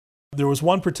There was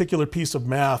one particular piece of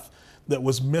math that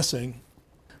was missing.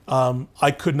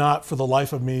 I could not, for the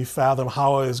life of me, fathom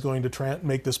how I was going to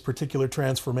make this particular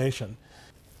transformation.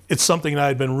 It's something that I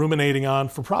had been ruminating on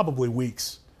for probably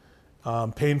weeks,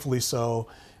 painfully so.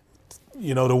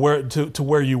 To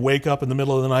where you wake up in the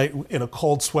middle of the night in a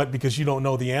cold sweat because you don't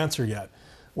know the answer yet.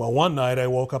 Well, one night I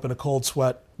woke up in a cold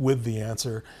sweat with the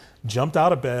answer, jumped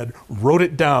out of bed, wrote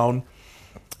it down,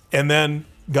 and then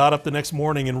got up the next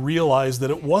morning and realized that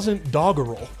it wasn't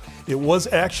doggerel. It was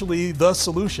actually the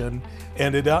solution,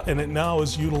 and it now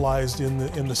is utilized in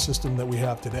the system that we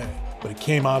have today. But it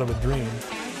came out of a dream.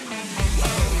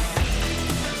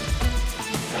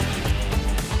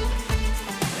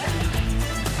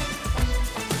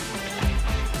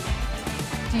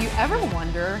 Do you ever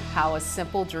wonder how a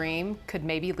simple dream could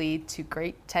maybe lead to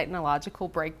great technological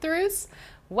breakthroughs?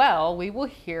 Well, we will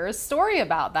hear a story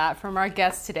about that from our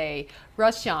guest today,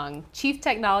 Russ Young, Chief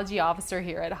Technology Officer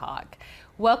here at Hach.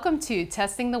 Welcome to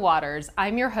Testing the Waters.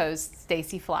 I'm your host,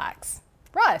 Stacy Flax.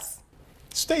 Russ.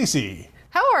 Stacy.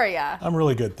 How are ya? I'm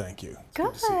really good, thank you.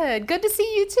 Good to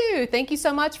see you too. Thank you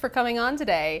so much for coming on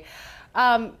today.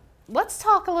 Let's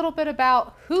talk a little bit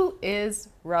about who is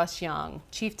Russ Young,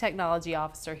 Chief Technology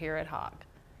Officer here at Hach.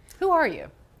 Who are you?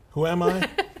 Who am I?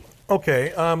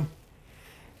 Okay.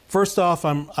 First off,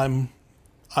 I'm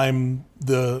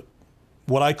the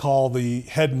what I call the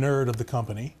head nerd of the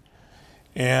company,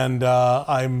 and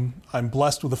I'm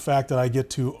blessed with the fact that I get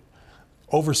to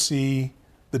oversee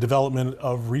the development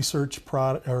of research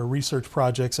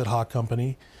projects at Hach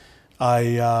Company.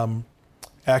 I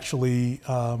actually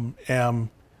am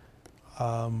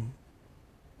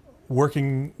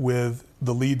working with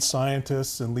the lead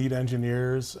scientists and lead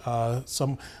engineers.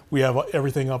 We have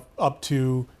everything up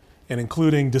to and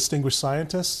including distinguished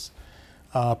scientists,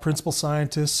 principal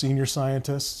scientists, senior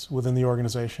scientists within the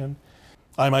organization.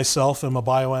 I myself am a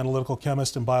bioanalytical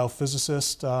chemist and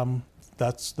biophysicist.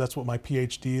 That's what my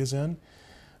PhD is in.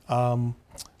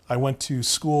 I went to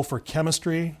school for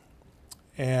chemistry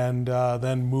and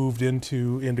then moved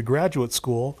into graduate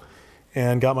school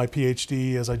and got my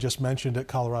PhD, as I just mentioned, at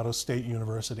Colorado State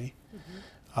University.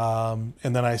 Mm-hmm.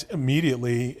 And then I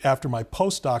immediately, after my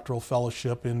postdoctoral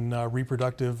fellowship in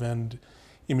reproductive and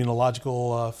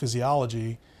immunological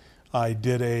physiology, I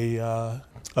did a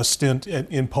stint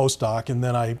in postdoc, and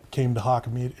then I came to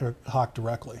Hach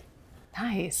directly.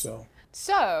 Nice.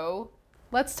 So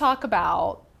let's talk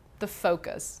about the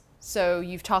focus. So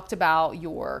you've talked about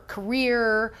your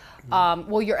career,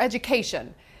 your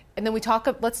education. And then let's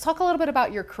talk a little bit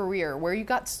about your career, where you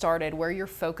got started, where your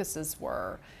focuses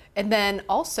were. And then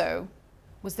also,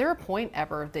 was there a point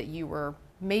ever that you were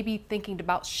maybe thinking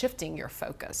about shifting your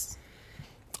focus?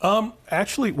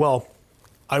 Actually,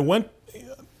 I went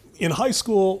in high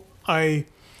school. I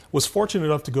was fortunate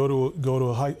enough to go to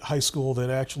a high school that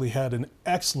actually had an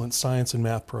excellent science and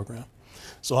math program.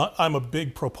 So I'm a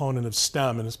big proponent of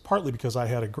STEM, and it's partly because I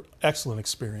had an excellent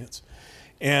experience.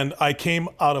 And I came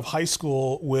out of high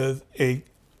school with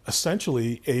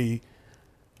essentially a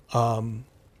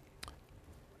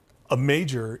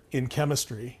major in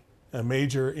chemistry, a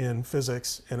major in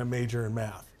physics, and a major in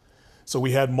math. So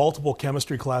we had multiple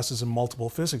chemistry classes and multiple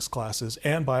physics classes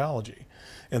and biology.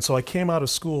 And so I came out of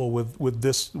school with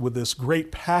this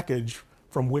great package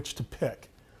from which to pick,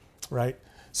 right?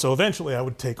 So eventually I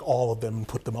would take all of them and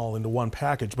put them all into one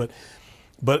package. But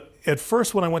at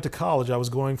first, when I went to college, I was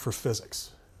going for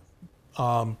physics.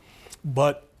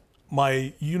 But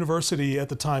my university at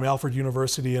the time, Alfred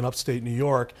University in upstate New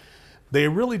York, they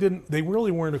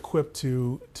really weren't equipped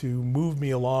to move me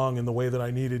along in the way that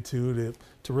I needed to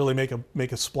really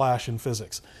make a splash in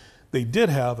physics. They did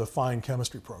have a fine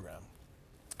chemistry program.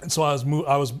 And so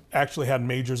I was actually had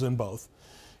majors in both.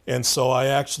 And so I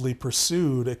actually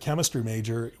pursued a chemistry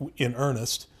major in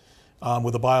earnest,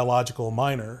 with a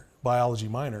biology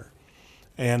minor,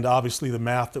 and obviously the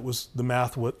math that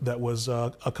was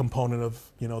a component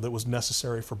of, that was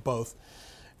necessary for both.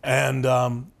 And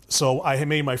so I had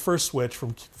made my first switch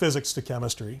from physics to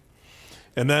chemistry.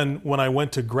 And then when I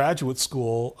went to graduate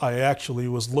school, I actually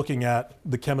was looking at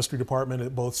the chemistry department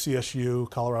at both CSU,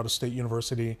 Colorado State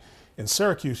University, and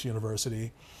Syracuse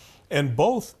University. And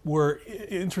both were,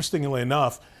 interestingly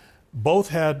enough, both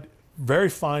had very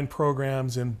fine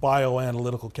programs in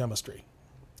bioanalytical chemistry.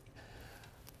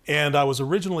 And I was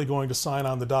originally going to sign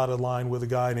on the dotted line with a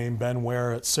guy named Ben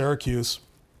Ware at Syracuse,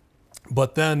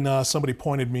 but then somebody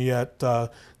pointed me at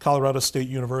Colorado State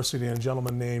University and a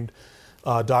gentleman named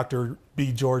Dr.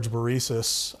 B. George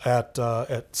Baresis at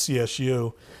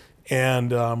CSU,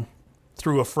 and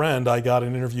through a friend, I got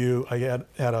an interview. I had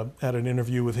an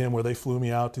interview with him where they flew me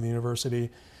out to the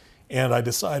university, and I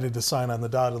decided to sign on the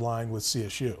dotted line with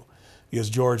CSU because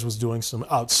George was doing some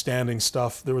outstanding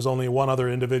stuff. There was only one other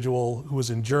individual who was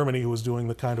in Germany who was doing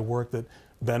the kind of work that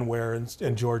Ben Ware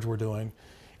and George were doing.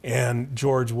 And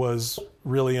George was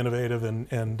really innovative,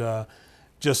 and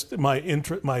just my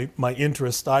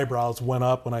interest eyebrows went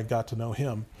up when I got to know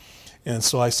him. And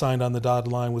so I signed on the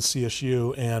dotted line with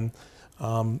CSU, and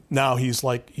now he's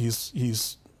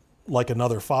like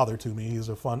another father to me.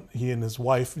 He and his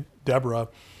wife Deborah,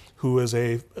 who is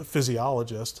a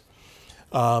physiologist,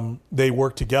 they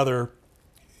work together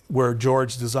where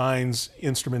George designs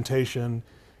instrumentation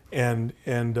and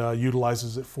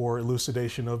utilizes it for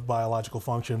elucidation of biological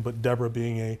function, but Deborah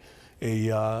being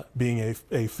a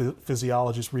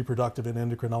physiologist, reproductive and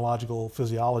endocrinological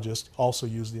physiologist, also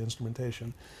used the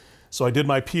instrumentation. So I did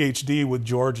my PhD with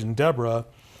George and Deborah,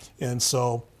 and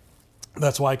so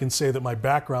that's why I can say that my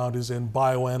background is in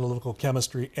bioanalytical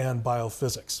chemistry and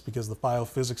biophysics, because the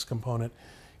biophysics component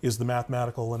is the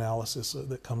mathematical analysis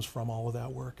that comes from all of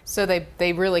that work. So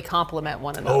they really complement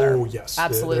one another. Oh, yes.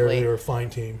 Absolutely. They're a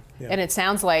fine team. Yeah. And it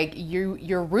sounds like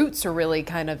your roots are really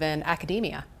kind of in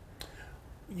academia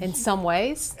in some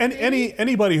ways. And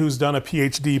anybody who's done a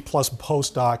PhD plus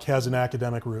postdoc has an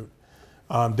academic root,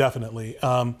 definitely.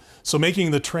 So making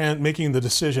the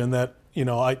decision that,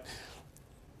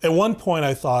 at one point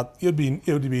I thought it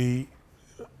would be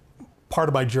part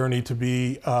of my journey to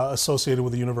be associated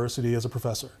with the university as a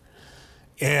professor.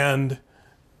 And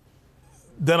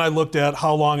then I looked at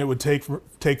how long it would take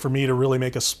for me to really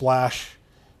make a splash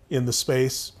in the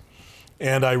space,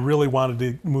 and I really wanted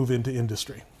to move into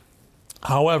industry.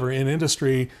 However, in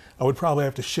industry, I would probably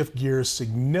have to shift gears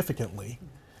significantly,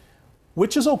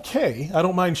 which is okay. I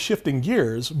don't mind shifting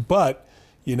gears, but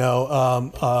being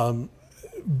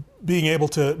able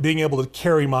to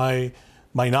carry my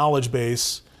knowledge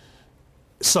base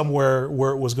somewhere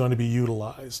where it was going to be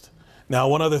utilized. Now,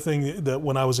 one other thing, that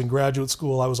when I was in graduate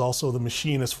school, I was also the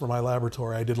machinist for my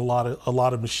laboratory. I did a lot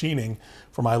of machining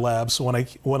for my lab. So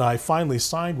when I finally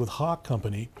signed with Hach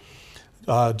Company,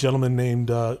 a gentleman named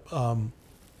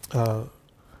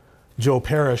Joe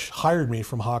Parrish hired me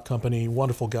from Hach Company,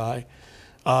 wonderful guy.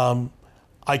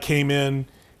 I came in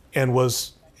and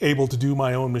was able to do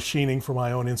my own machining for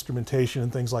my own instrumentation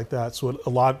and things like that. So it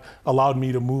allowed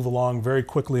me to move along very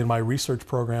quickly in my research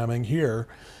programming here,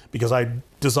 because I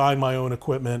design my own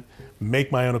equipment,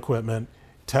 make my own equipment,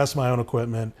 test my own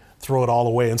equipment, throw it all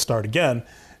away and start again.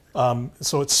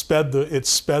 So it sped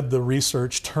the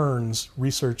research turns,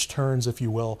 if you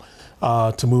will,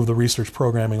 to move the research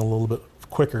programming a little bit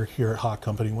quicker here at Hach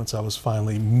Company once I was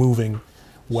finally moving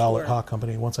well at Hach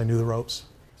Company, once I knew the ropes.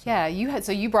 Yeah,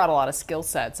 you brought a lot of skill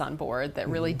sets on board that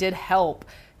really did help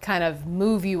kind of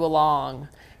move you along.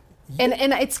 Yeah.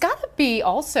 And it's got to be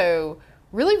also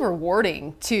really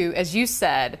rewarding to, as you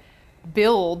said,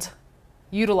 build,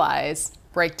 utilize,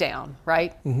 break down,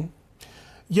 right? Mm-hmm.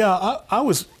 Yeah, I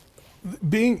was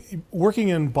working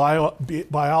in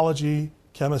biology,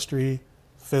 chemistry,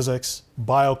 physics,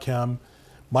 biochem,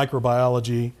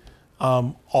 microbiology,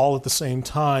 all at the same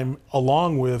time,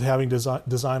 along with having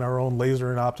design our own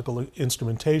laser and optical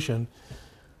instrumentation.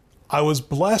 I was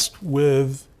blessed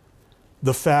with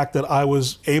the fact that I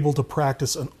was able to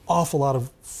practice an awful lot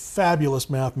of fabulous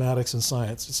mathematics and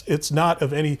science. It's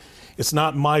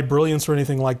not my brilliance or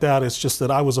anything like that. It's just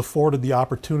that I was afforded the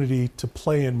opportunity to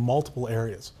play in multiple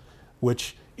areas,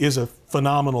 which is a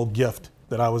phenomenal gift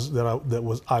that I was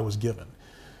given,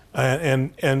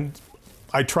 and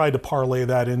I tried to parlay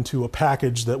that into a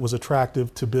package that was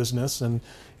attractive to business, and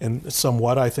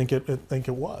somewhat I think it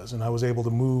was, and I was able to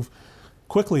move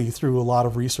quickly through a lot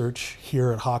of research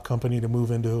here at Hach Company to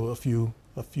move into a few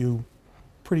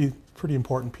pretty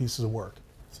important pieces of work.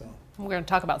 So we're going to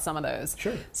talk about some of those.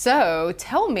 Sure. So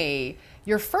tell me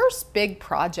your first big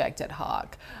project at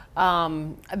Hach.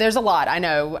 There's a lot, I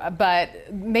know,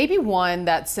 but maybe one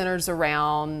that centers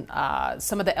around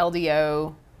some of the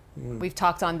LDO. We've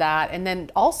talked on that, and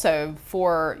then also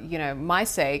for my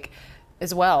sake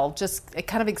as well, just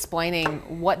kind of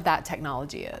explaining what that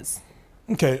technology is.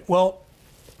 Okay, well,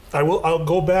 I'll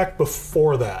go back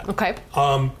before that. Okay.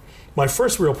 My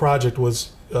first real project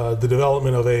was the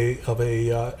development of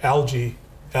a algae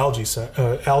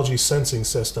sensing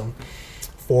system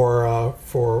for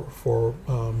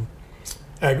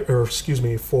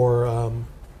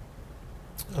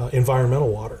environmental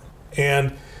water,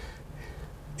 and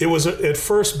it was at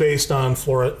first based on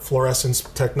fluorescence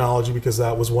technology, because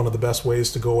that was one of the best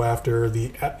ways to go after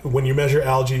when you measure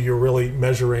algae, you're really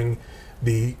measuring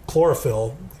the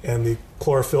chlorophyll and the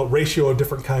chlorophyll ratio of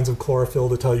different kinds of chlorophyll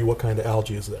to tell you what kind of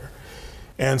algae is there.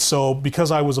 And so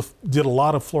because I did a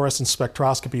lot of fluorescence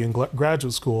spectroscopy in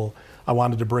graduate school, I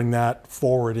wanted to bring that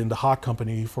forward into Hach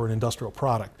Company for an industrial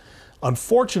product.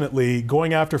 Unfortunately,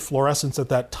 going after fluorescence at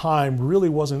that time really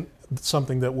wasn't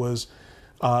something that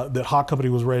that Hach Company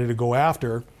was ready to go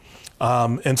after.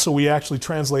 And so we actually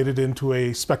translated into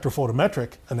a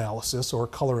spectrophotometric analysis or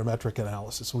colorimetric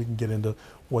analysis. We can get into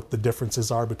what the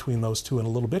differences are between those two in a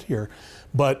little bit here.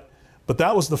 But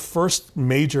that was the first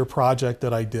major project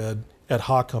that I did at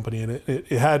Hach Company, and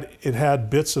it had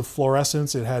bits of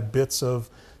fluorescence, it had bits of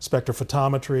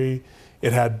spectrophotometry,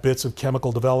 it had bits of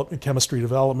chemistry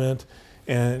development,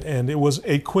 and it was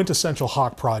a quintessential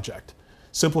Hach project.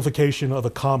 Simplification of a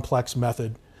complex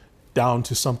method down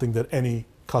to something that any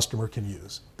customer can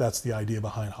use. That's the idea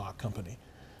behind Hach Company.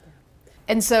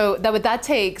 And so that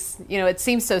takes, it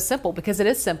seems so simple because it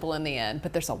is simple in the end,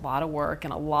 but there's a lot of work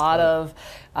and a lot of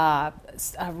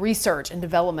research and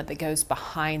development that goes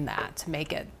behind that to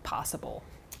make it possible.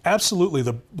 Absolutely.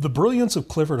 The brilliance of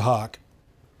Clifford Hach,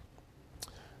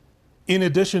 in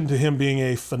addition to him being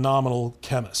a phenomenal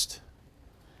chemist,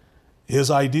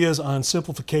 his ideas on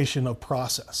simplification of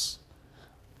process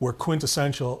were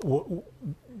quintessential.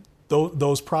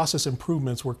 Those process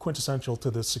improvements were quintessential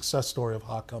to the success story of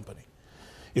Hach Company.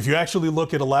 If you actually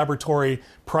look at a laboratory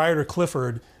prior to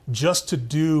Clifford, just to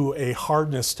do a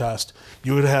hardness test,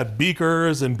 you would have had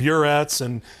beakers and burettes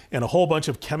and a whole bunch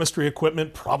of chemistry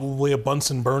equipment, probably a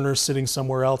Bunsen burner sitting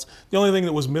somewhere else. The only thing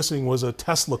that was missing was a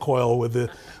Tesla coil with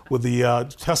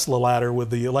the Tesla ladder with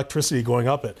the electricity going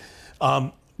up it.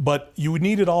 But you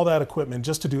needed all that equipment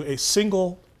just to do a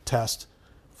single test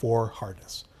for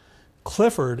hardness.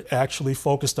 Clifford actually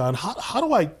focused on how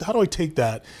do I take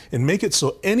that and make it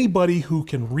so anybody who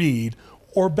can read,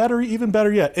 or even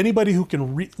better yet, anybody who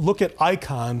can look at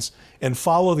icons and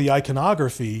follow the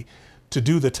iconography to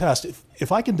do the test.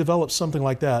 If I can develop something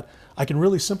like that, I can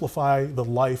really simplify the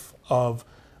life of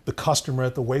the customer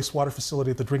at the wastewater facility,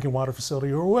 at the drinking water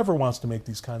facility, or whoever wants to make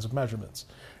these kinds of measurements,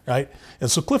 right? And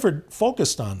so Clifford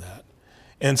focused on that.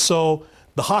 And so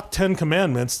the Hach 10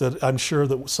 commandments that I'm sure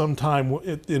that sometime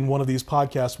in one of these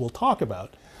podcasts we'll talk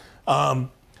about,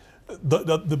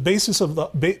 the basis of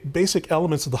the basic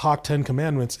elements of the Hach 10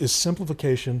 commandments is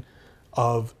simplification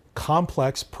of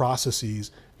complex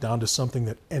processes down to something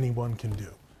that anyone can do.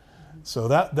 So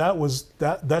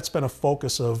that's been a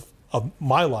focus of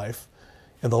my life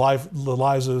and the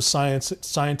lives of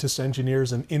scientists,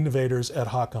 engineers, and innovators at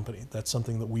Hach Company. That's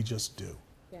something that we just do.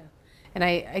 And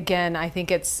I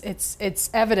think it's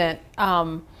evident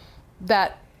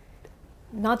that,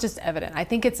 not just evident, I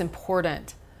think it's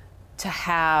important to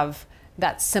have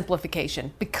that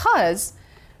simplification because,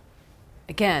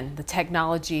 again, the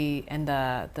technology and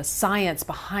the science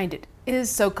behind it is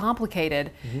so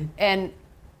complicated. Mm-hmm. And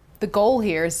the goal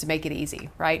here is to make it easy,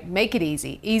 right? Make it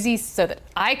easy so that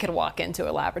I could walk into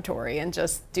a laboratory and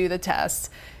just do the tests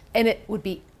and it would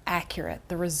be accurate.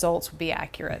 The results would be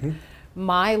accurate. Mm-hmm.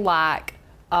 My lack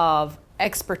of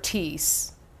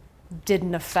expertise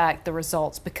didn't affect the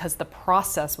results because the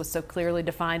process was so clearly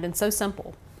defined and so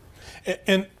simple.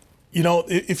 And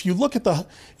if you look at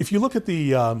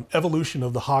the evolution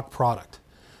of the Hach product,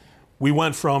 we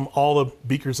went from all the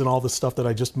beakers and all the stuff that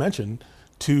I just mentioned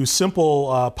to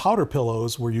simple powder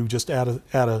pillows where you just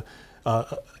add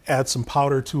some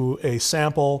powder to a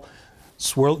sample,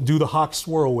 do the Hach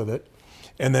swirl with it,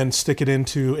 and then stick it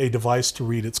into a device to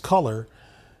read its color.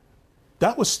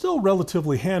 That was still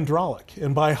relatively hydraulic.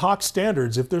 And by Hach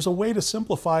standards, if there's a way to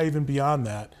simplify even beyond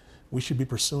that, we should be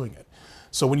pursuing it.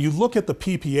 So when you look at the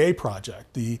PPA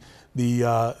project, the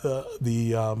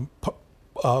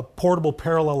portable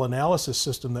parallel analysis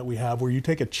system that we have, where you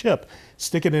take a chip,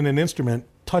 stick it in an instrument,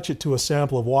 touch it to a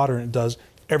sample of water, and it does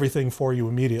everything for you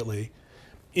immediately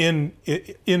in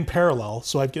parallel.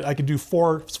 So I could do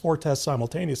four tests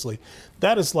simultaneously.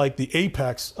 That is like the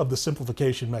apex of the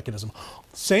simplification mechanism.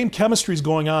 Same chemistry is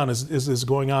going on is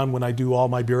going on when I do all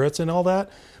my burettes and all that,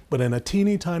 but in a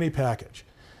teeny tiny package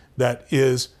that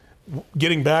is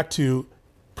getting back to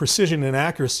precision and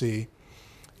accuracy.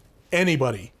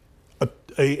 Anybody,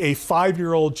 a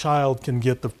 5-year-old child can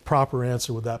get the proper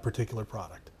answer with that particular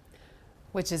product.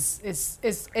 Which is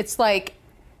it's like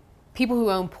people who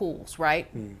own pools,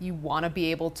 right? Mm. You want to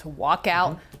be able to walk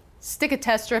out, mm-hmm. stick a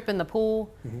test strip in the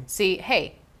pool, mm-hmm. see,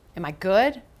 hey, am I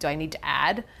good? Do I need to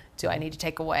add? Do I need to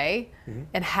take away? Mm-hmm.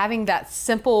 And having that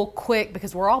simple, quick,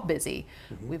 because we're all busy.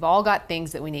 Mm-hmm. We've all got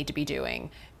things that we need to be doing.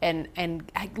 And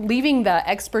leaving the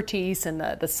expertise and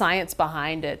the science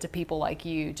behind it to people like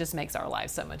you just makes our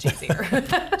lives so much easier.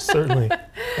 Certainly.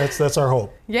 That's our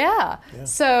hope. Yeah.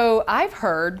 So I've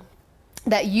heard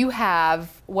that you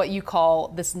have what you call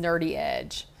this nerdy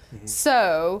edge.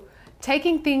 So,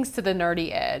 taking things to the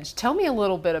nerdy edge, tell me a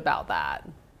little bit about that.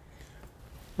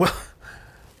 Well,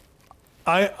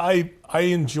 I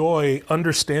enjoy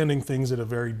understanding things at a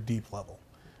very deep level.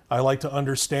 I like to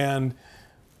understand,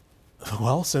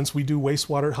 well, since we do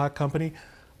wastewater at Hach Company,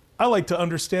 I like to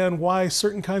understand why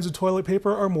certain kinds of toilet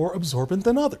paper are more absorbent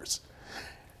than others.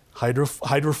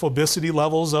 Hydrophobicity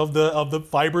levels of the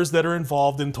fibers that are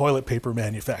involved in toilet paper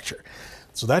manufacture.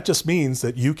 So that just means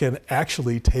that you can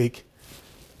actually take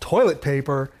toilet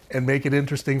paper and make it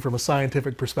interesting from a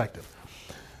scientific perspective.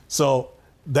 So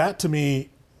that, to me,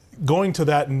 going to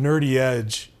that nerdy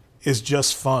edge is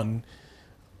just fun.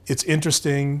 It's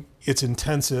interesting, it's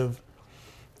intensive.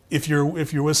 If you're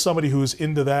with somebody who's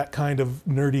into that kind of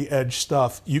nerdy edge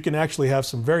stuff, you can actually have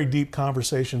some very deep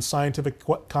conversations, scientific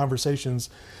conversations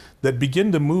that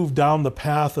begin to move down the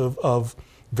path of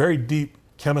very deep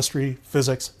chemistry,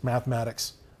 physics,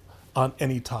 mathematics on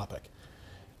any topic.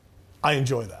 I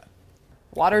enjoy that.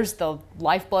 Water's the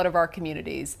lifeblood of our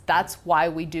communities. That's why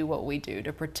we do what we do,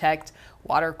 to protect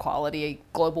water quality,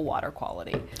 global water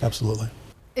quality. Absolutely.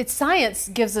 It's science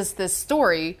gives us this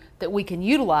story that we can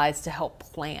utilize to help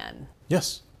plan.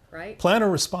 Yes. Right? Plan or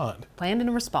respond. Plan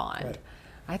and respond. Right.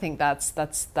 I think that's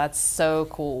so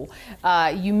cool.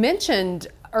 You mentioned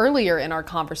earlier in our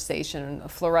conversation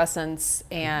fluorescence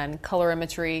and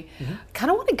colorimetry.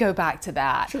 Kind of want to go back to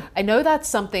that. Sure. I know that's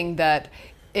something that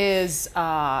is,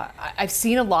 I've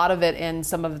seen a lot of it in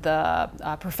some of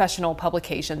the professional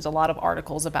publications, a lot of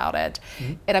articles about it.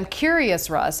 And I'm curious,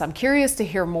 Russ, I'm curious to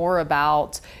hear more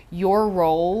about your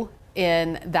role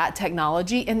in that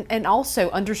technology and also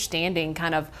understanding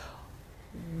kind of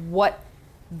what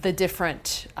the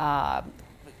different,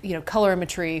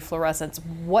 colorimetry, fluorescence,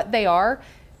 what they are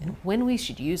and when we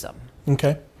should use them.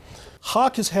 Okay.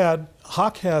 Hach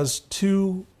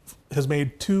has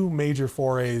made two major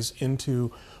forays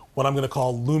into what I'm going to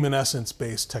call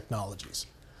luminescence-based technologies.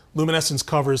 Luminescence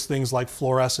covers things like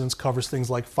fluorescence, covers things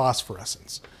like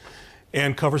phosphorescence,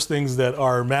 and covers things that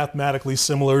are mathematically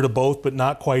similar to both, but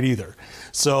not quite either.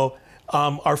 So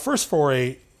our first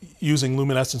foray using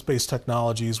luminescence-based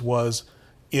technologies was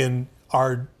in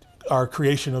our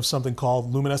creation of something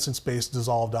called luminescence-based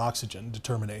dissolved oxygen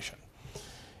determination.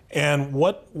 And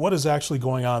what is actually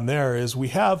going on there is we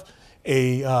have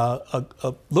a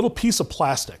little piece of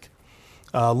plastic,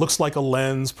 looks like a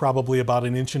lens, probably about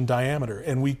 1 inch in diameter,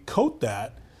 and we coat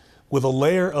that with a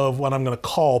layer of what I'm going to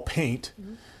call paint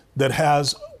that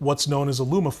has what's known as a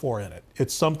lumiphore in it.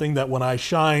 It's something that when I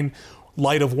shine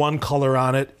light of one color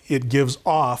on it, it gives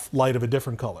off light of a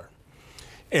different color.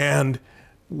 And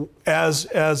as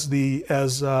the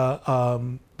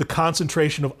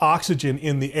concentration of oxygen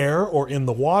in the air or in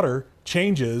the water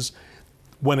changes,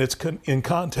 when it's in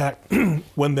contact,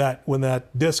 when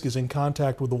that disc is in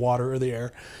contact with the water or the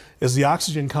air, as the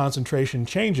oxygen concentration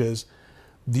changes,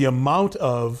 the amount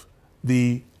of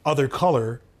the other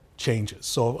color changes.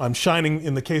 So I'm shining,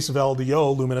 in the case of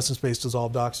LDO, luminescence-based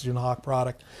dissolved oxygen Hach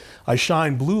product, I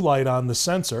shine blue light on the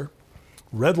sensor,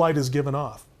 red light is given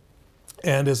off.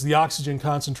 And as the oxygen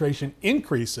concentration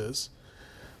increases,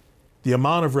 the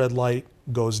amount of red light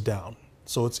goes down.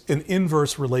 So it's an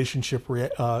inverse relationship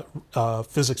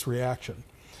physics reaction.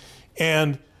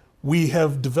 And we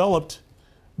have developed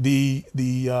the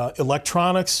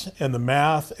electronics and the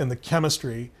math and the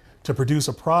chemistry to produce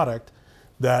a product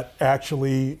that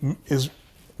actually is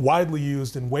widely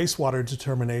used in wastewater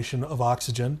determination of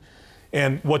oxygen.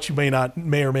 And what you may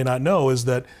or may not know is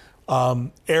that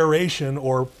aeration,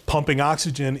 or pumping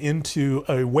oxygen into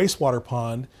a wastewater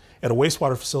pond at a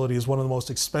wastewater facility, is one of the most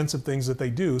expensive things that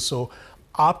they do. So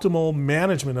optimal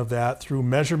management of that through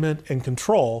measurement and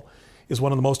control is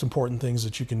one of the most important things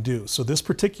that you can do. So this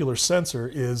particular sensor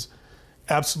is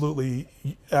absolutely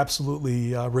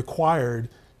required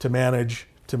to manage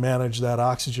that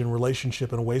oxygen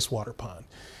relationship in a wastewater pond.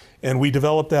 And we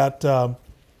developed that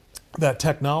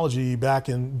technology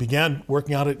began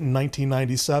working on it in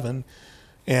 1997,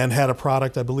 and had a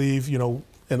product, I believe,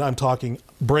 and I'm talking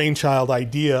brainchild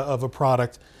idea of a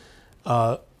product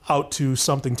out to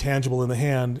something tangible in the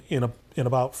hand in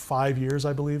about 5 years,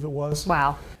 I believe it was.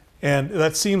 Wow. And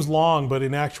that seems long, but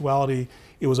in actuality,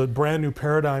 it was a brand new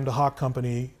paradigm to Hach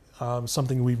Company,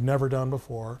 something we've never done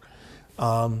before.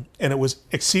 And it was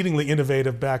exceedingly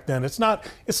innovative back then. It's not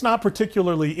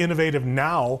particularly innovative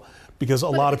now, because a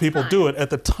lot of people do it. At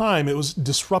the time, it was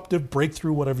disruptive,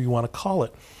 breakthrough, whatever you want to call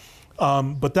it.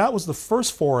 But that was the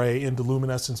first foray into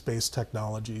luminescence-based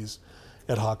technologies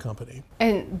at Hach Company.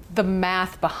 And the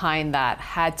math behind that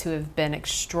had to have been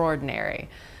extraordinary.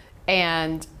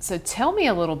 And so tell me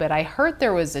a little bit. I heard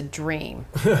there was a dream.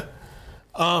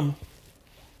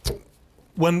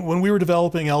 when we were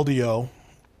developing LDO,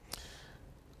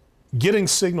 getting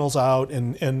signals out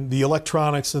and the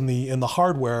electronics and the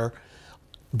hardware,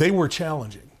 they were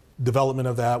challenging. Development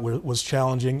of that was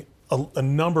challenging. A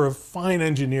number of fine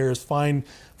engineers, fine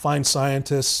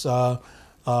scientists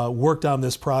worked on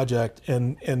this project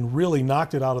and really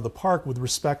knocked it out of the park with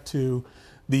respect to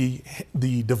the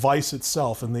device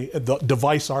itself and the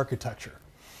device architecture.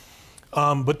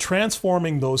 But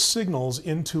transforming those signals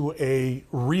into a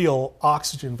real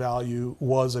oxygen value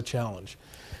was a challenge,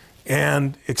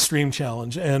 and extreme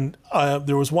challenge. And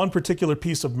there was one particular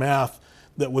piece of math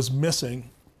that was missing,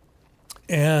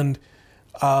 and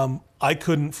I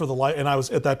couldn't for the life, and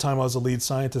at that time I was a lead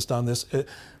scientist on this.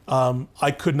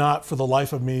 I could not for the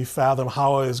life of me fathom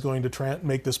how I was going to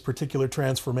make this particular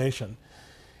transformation.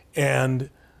 And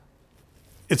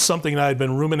it's something that I had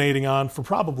been ruminating on for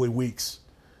probably weeks,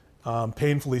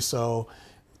 painfully so,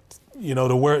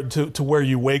 to where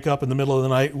you wake up in the middle of the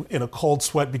night in a cold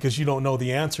sweat because you don't know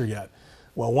the answer yet.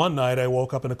 Well, one night I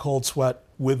woke up in a cold sweat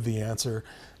with the answer,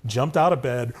 jumped out of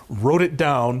bed, wrote it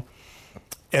down,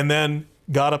 and then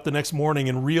got up the next morning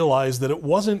and realized that it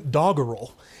wasn't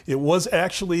doggerel. It was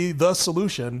actually the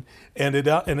solution, and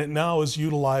it now is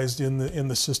utilized in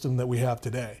the system that we have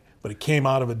today. But it came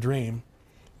out of a dream,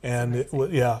 and it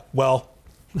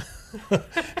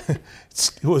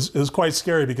was quite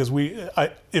scary because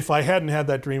if I hadn't had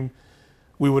that dream,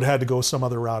 we would have had to go some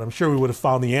other route. I'm sure we would have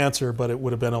found the answer, but it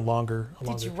would have been a longer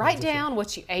Did you write down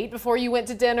what you ate before you went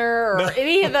to dinner or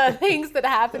any of the things that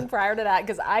happened prior to that?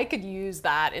 Because I could use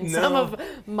that in some of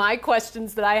my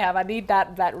questions that I have. I need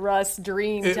that Russ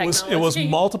dream technology. It was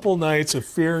multiple nights of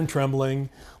fear and trembling,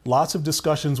 lots of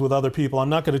discussions with other people. I'm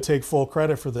not going to take full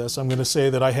credit for this. I'm going to say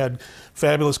that I had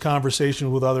fabulous conversations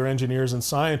with other engineers and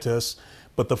scientists,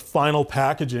 but the final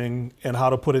packaging and how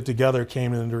to put it together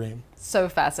came in a dream. So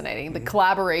fascinating. The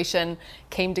collaboration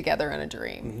came together in a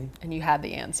dream, and you had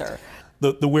the answer.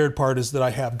 The weird part is that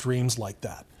I have dreams like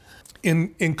that.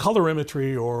 In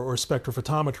colorimetry or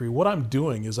spectrophotometry, what I'm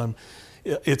doing is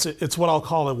it's what I'll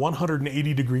call a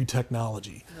 180-degree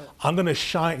technology. I'm going to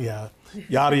shine, yada,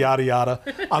 yada, yada.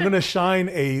 I'm going to shine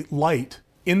a light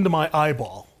into my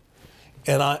eyeball,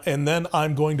 and then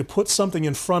I'm going to put something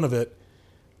in front of it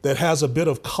that has a bit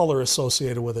of color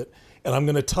associated with it, and I'm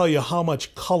going to tell you how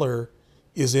much color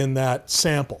is in that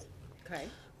sample. Okay.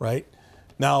 Right?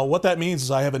 Now, what that means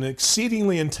is I have an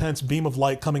exceedingly intense beam of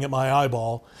light coming at my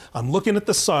eyeball. I'm looking at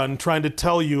the sun, trying to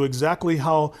tell you exactly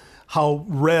how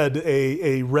red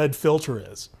a red filter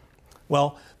is.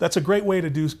 Well, that's a great way to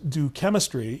do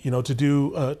chemistry,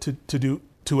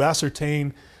 to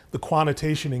ascertain the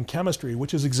quantitation in chemistry,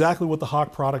 which is exactly what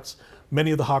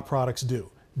many of the Hach products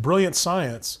do. Brilliant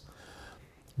science,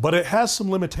 but it has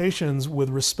some limitations with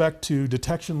respect to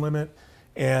detection limit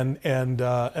and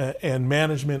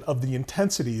management of the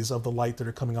intensities of the light that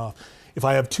are coming off. If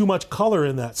I have too much color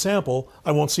in that sample,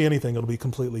 I won't see anything. It'll be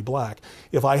completely black.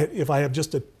 If I have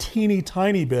just a teeny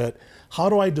tiny bit, how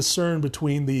do I discern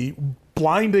between the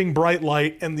blinding bright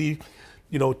light and the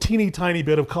teeny tiny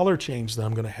bit of color change that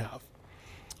I'm going to have?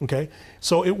 Okay,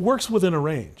 so it works within a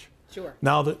range. Sure.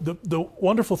 Now, the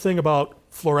wonderful thing about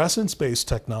fluorescence-based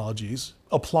technologies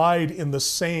applied in the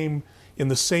same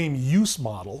use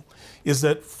model is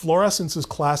that fluorescence is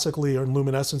classically, or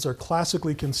luminescence are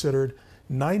classically considered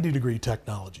 90-degree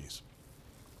technologies.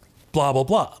 Blah, blah,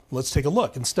 blah. Let's take a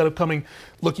look. Instead of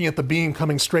looking at the beam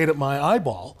coming straight at my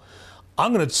eyeball,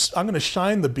 I'm going to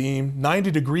shine the beam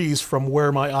 90 degrees from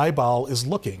where my eyeball is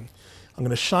looking. I'm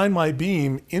going to shine my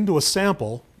beam into a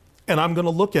sample, and I'm going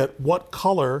to look at what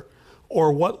color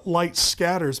or what light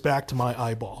scatters back to my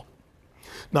eyeball.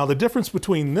 Now, the difference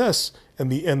between this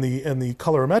and the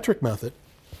colorimetric method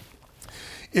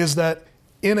is that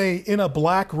in a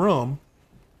black room,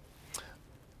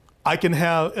 I can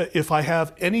have, if I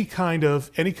have any kind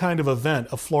of event,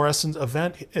 a fluorescent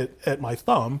event at my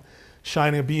thumb,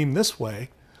 shining a beam this way,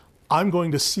 I'm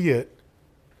going to see it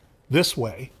this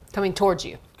way. Coming towards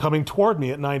you. Coming toward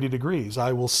me at 90 degrees.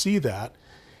 I will see that,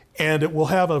 and it will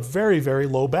have a very, very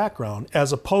low background,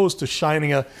 as opposed to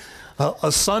shining a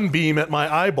sunbeam at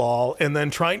my eyeball and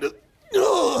then trying to,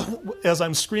 as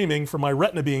I'm screaming from my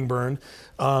retina being burned,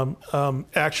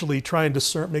 actually trying to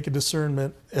discern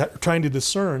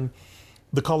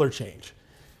the color change.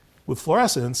 With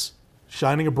fluorescence,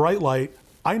 shining a bright light,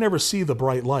 I never see the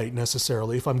bright light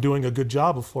necessarily. If I'm doing a good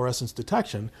job of fluorescence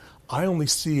detection, I only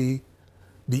see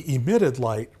the emitted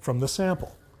light from the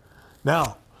sample.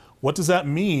 Now, what does that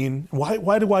mean? Why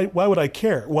would I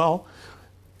care? Well,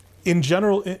 in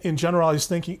generalized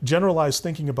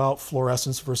thinking about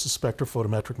fluorescence versus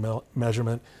spectrophotometric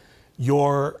measurement,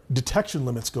 your detection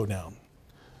limits go down.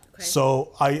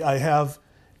 So I have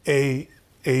a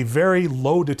very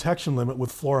low detection limit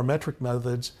with fluorometric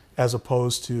methods as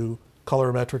opposed to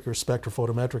colorimetric or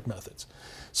spectrophotometric methods.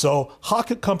 So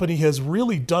Hach Company has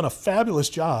really done a fabulous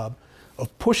job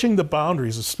of pushing the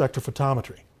boundaries of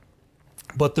spectrophotometry.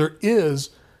 But there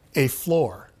is a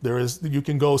floor. You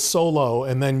can go so low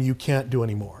and then you can't do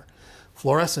any more.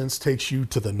 Fluorescence takes you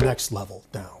to the next level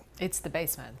down. It's the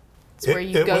basement. It's where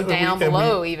you go down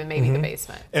below even maybe the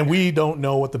basement. And we don't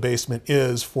know what the basement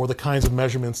is for the kinds of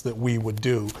measurements that we would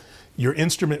do. Your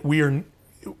instrument,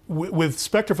 with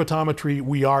spectrophotometry,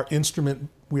 we are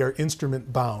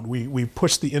instrument bound. We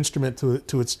push the instrument to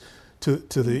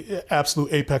the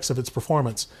absolute apex of its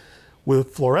performance.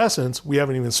 With fluorescence, we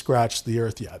haven't even scratched the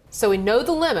earth yet. So we know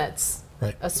the limits.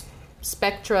 Right.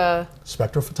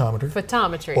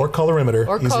 Spectrophotometry. Or colorimeter.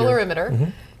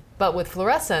 Colorimeter. But with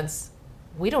fluorescence,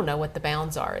 we don't know what the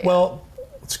bounds are yet. Well,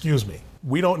 excuse me.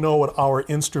 We don't know what our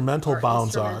instrumental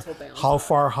bounds are, how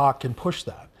far Hach can push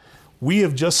that. We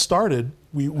have just started,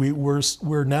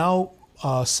 we're now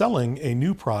selling a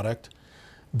new product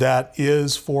that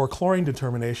is for chlorine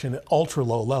determination at ultra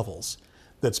low levels,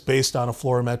 that's based on a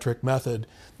fluorometric method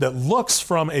that looks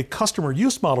from a customer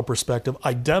use model perspective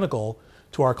identical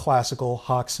to our classical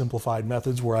Hach simplified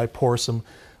methods, where I pour some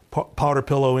powder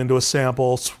pillow into a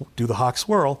sample, do the Hach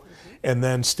swirl, and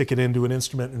then stick it into an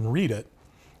instrument and read it.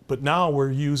 But now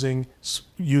we're using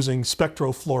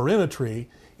spectrofluorimetry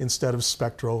instead of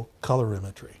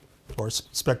spectrocolorimetry or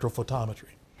spectrophotometry.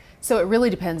 So it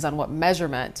really depends on what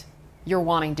measurement you're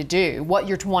wanting to do, what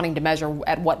you're wanting to measure,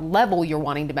 at what level you're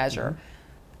wanting to measure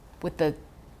with the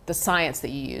science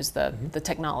that you use, the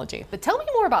technology. But tell me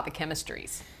more about the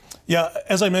chemistries. Yeah,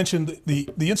 as I mentioned, the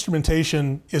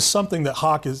instrumentation is something that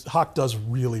Hach does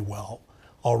really well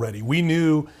already. We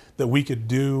knew that we could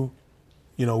do,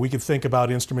 we could think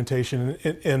about instrumentation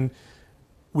and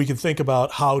we could think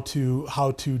about how to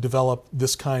develop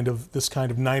this kind of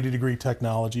 90-degree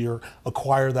technology or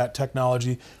acquire that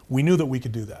technology. We knew that we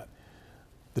could do that.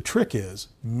 The trick is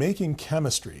making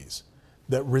chemistries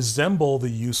that resemble the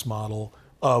use model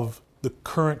of the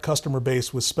current customer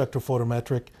base with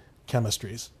spectrophotometric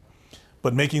chemistries,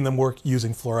 but making them work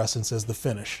using fluorescence as the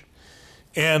finish.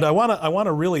 And I want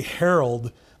to really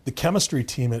herald the chemistry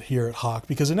team here at Hach,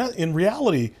 because in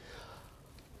reality,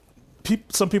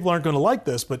 some people aren't going to like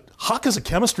this, but Hach is a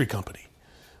chemistry company.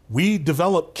 We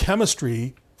develop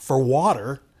chemistry for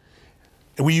water,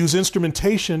 and we use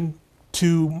instrumentation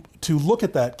to look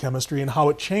at that chemistry and how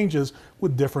it changes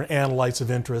with different analytes of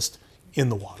interest in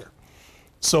the water.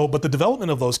 But the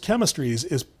development of those chemistries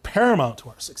is paramount to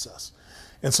our success.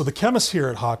 And so the chemists here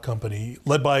at Hach Company,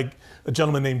 led by a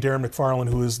gentleman named Darren McFarland,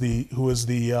 who is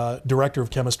the director of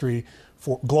chemistry,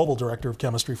 global director of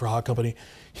chemistry for Hach Company,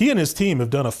 he and his team have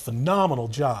done a phenomenal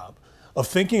job of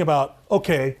thinking about,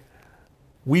 okay,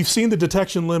 we've seen the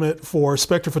detection limit for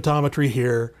spectrophotometry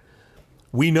here.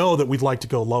 We know that we'd like to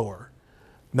go lower.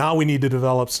 Now we need to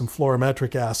develop some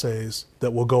fluorometric assays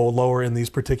that will go lower in these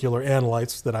particular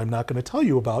analytes that I'm not going to tell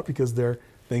you about because they're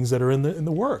things that are in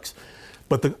the works.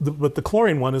 But the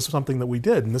chlorine one is something that we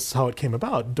did, and this is how it came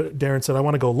about. Darren said, I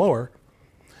want to go lower.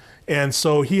 And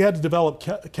so he had to develop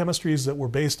chemistries that were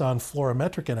based on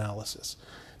fluorometric analysis.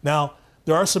 Now,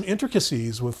 there are some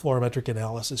intricacies with fluorometric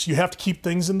analysis. You have to keep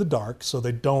things in the dark so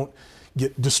they don't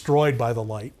get destroyed by the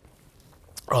light.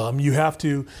 You have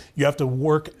to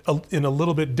work in a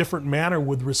little bit different manner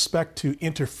with respect to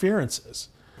interferences.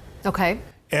 Okay.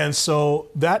 And so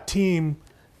that team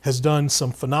has done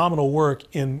some phenomenal work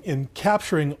in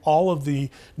capturing all of the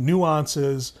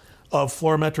nuances of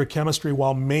fluorometric chemistry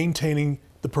while maintaining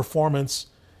the performance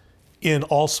in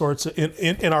all sorts of,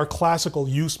 in our classical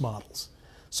use models.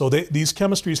 So these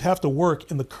chemistries have to work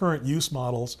in the current use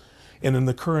models and in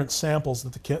the current samples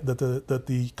that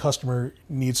the customer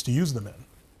needs to use them in.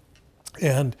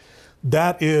 And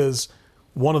that is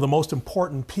one of the most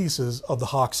important pieces of the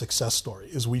Hach success story,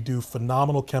 is we do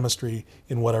phenomenal chemistry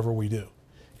in whatever we do.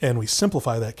 And we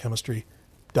simplify that chemistry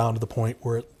down to the point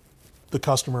where the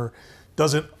customer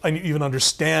doesn't even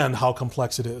understand how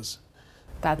complex it is.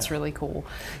 That's really cool.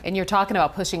 And you're talking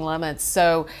about pushing limits.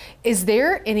 So is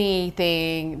there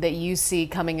anything that you see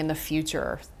coming in the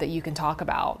future that you can talk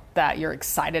about that you're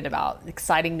excited about?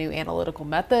 Exciting new analytical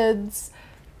methods?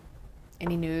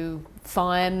 Any new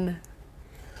fun?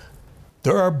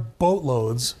 There are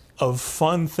boatloads of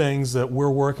fun things that we're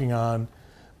working on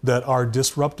that are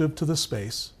disruptive to the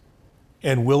space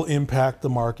and will impact the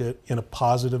market in a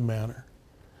positive manner.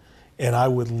 And I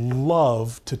would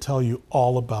love to tell you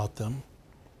all about them.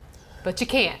 But you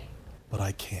can't. But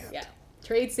I can't. Yeah.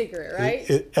 Trade secret,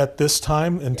 right? At this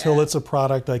time, until it's a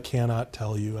product I cannot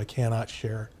tell you, I cannot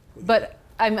share with But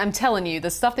I'm telling you, the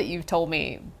stuff that you've told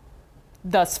me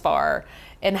thus far,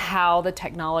 and how the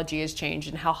technology has changed,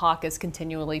 and how Hach is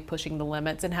continually pushing the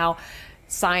limits, and how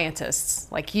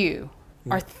scientists like you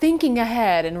are thinking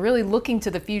ahead and really looking to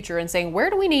the future and saying,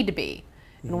 where do we need to be?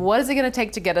 And what is it going to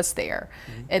take to get us there?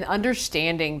 And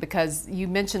understanding, because you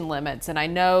mentioned limits, and I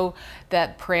know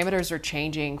that parameters are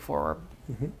changing for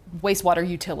wastewater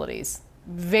utilities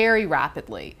very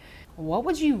rapidly. What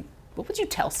would you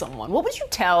tell someone? What would you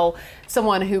tell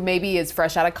someone who maybe is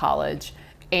fresh out of college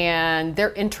and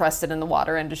they're interested in the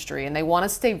water industry and they want to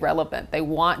stay relevant? They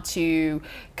want to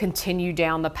continue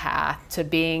down the path to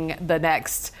being the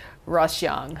next Russ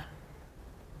Young.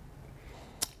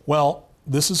 Well,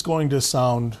 this is going to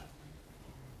sound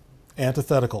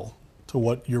antithetical to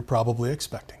what you're probably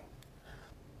expecting.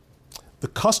 The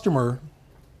customer,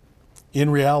 in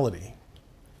reality,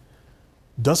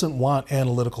 doesn't want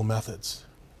analytical methods.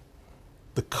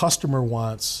 The customer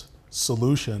wants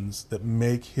solutions that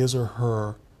make his or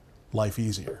her life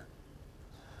easier.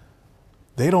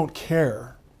 They don't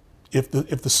care. If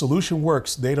the solution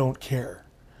works, they don't care.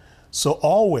 So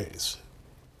always,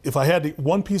 if I had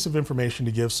one piece of information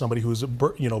to give somebody who's a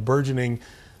burgeoning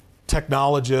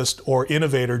technologist or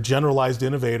innovator, generalized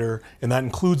innovator, and that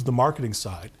includes the marketing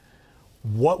side,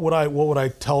 what would I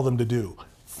tell them to do?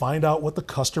 Find out what the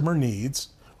customer needs,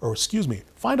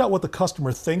 find out what the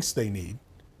customer thinks they need.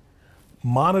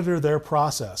 Monitor their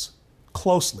process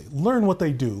closely. Learn what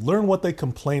they do. Learn what they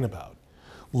complain about.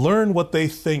 Learn what they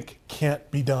think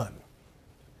can't be done.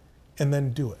 And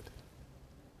then do it.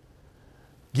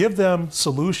 Give them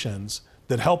solutions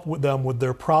that help them with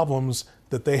their problems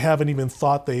that they haven't even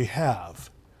thought they have.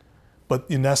 But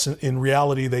in essence, in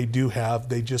reality, they do have.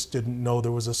 They just didn't know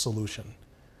there was a solution,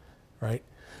 right?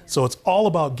 Yeah. So it's all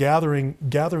about gathering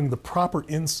the proper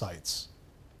insights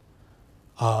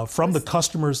from the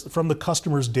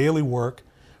customer's daily work,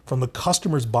 from the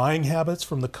customer's buying habits,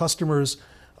 from the customer's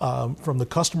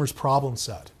problem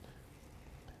set.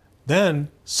 Then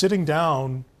sitting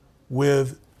down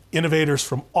with innovators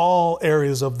from all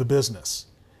areas of the business,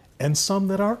 and some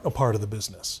that aren't a part of the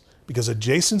business, because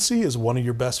adjacency is one of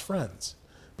your best friends.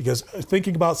 Because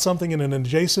thinking about something in an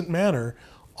adjacent manner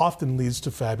often leads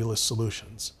to fabulous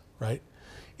solutions, right?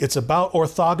 It's about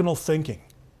orthogonal thinking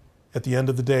at the end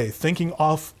of the day, thinking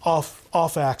off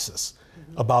axis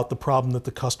about the problem that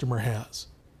the customer has.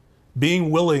 Being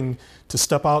willing to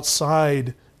step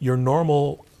outside your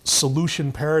normal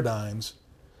solution paradigms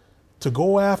to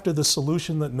go after the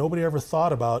solution that nobody ever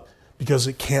thought about because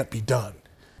it can't be done.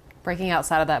 Breaking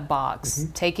outside of that box,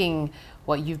 taking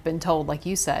what you've been told, like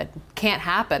you said, can't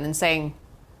happen, and saying,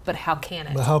 but how can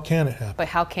it? But how can it happen? But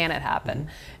how can it happen?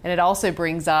 And it also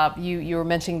brings up, you were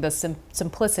mentioning the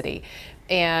simplicity,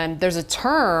 and there's a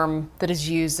term that is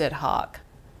used at Hach.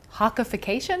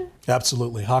 Hachification?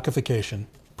 Absolutely, hachification.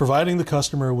 Providing the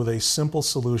customer with a simple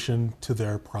solution to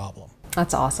their problem.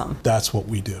 That's awesome. That's what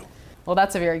we do. Well,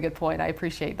 that's a very good point. I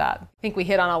appreciate that. I think we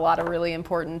hit on a lot of really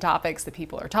important topics that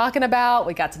people are talking about.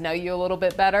 We got to know you a little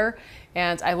bit better.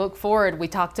 And I look forward, we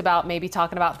talked about maybe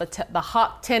talking about the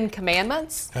Hach 10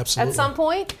 Commandments. Absolutely. At some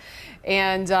point.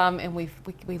 And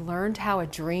we learned how a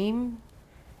dreamt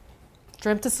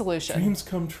a solution. Dreams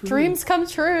come true. Dreams come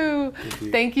true.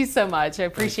 Thank you so much. I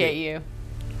appreciate you.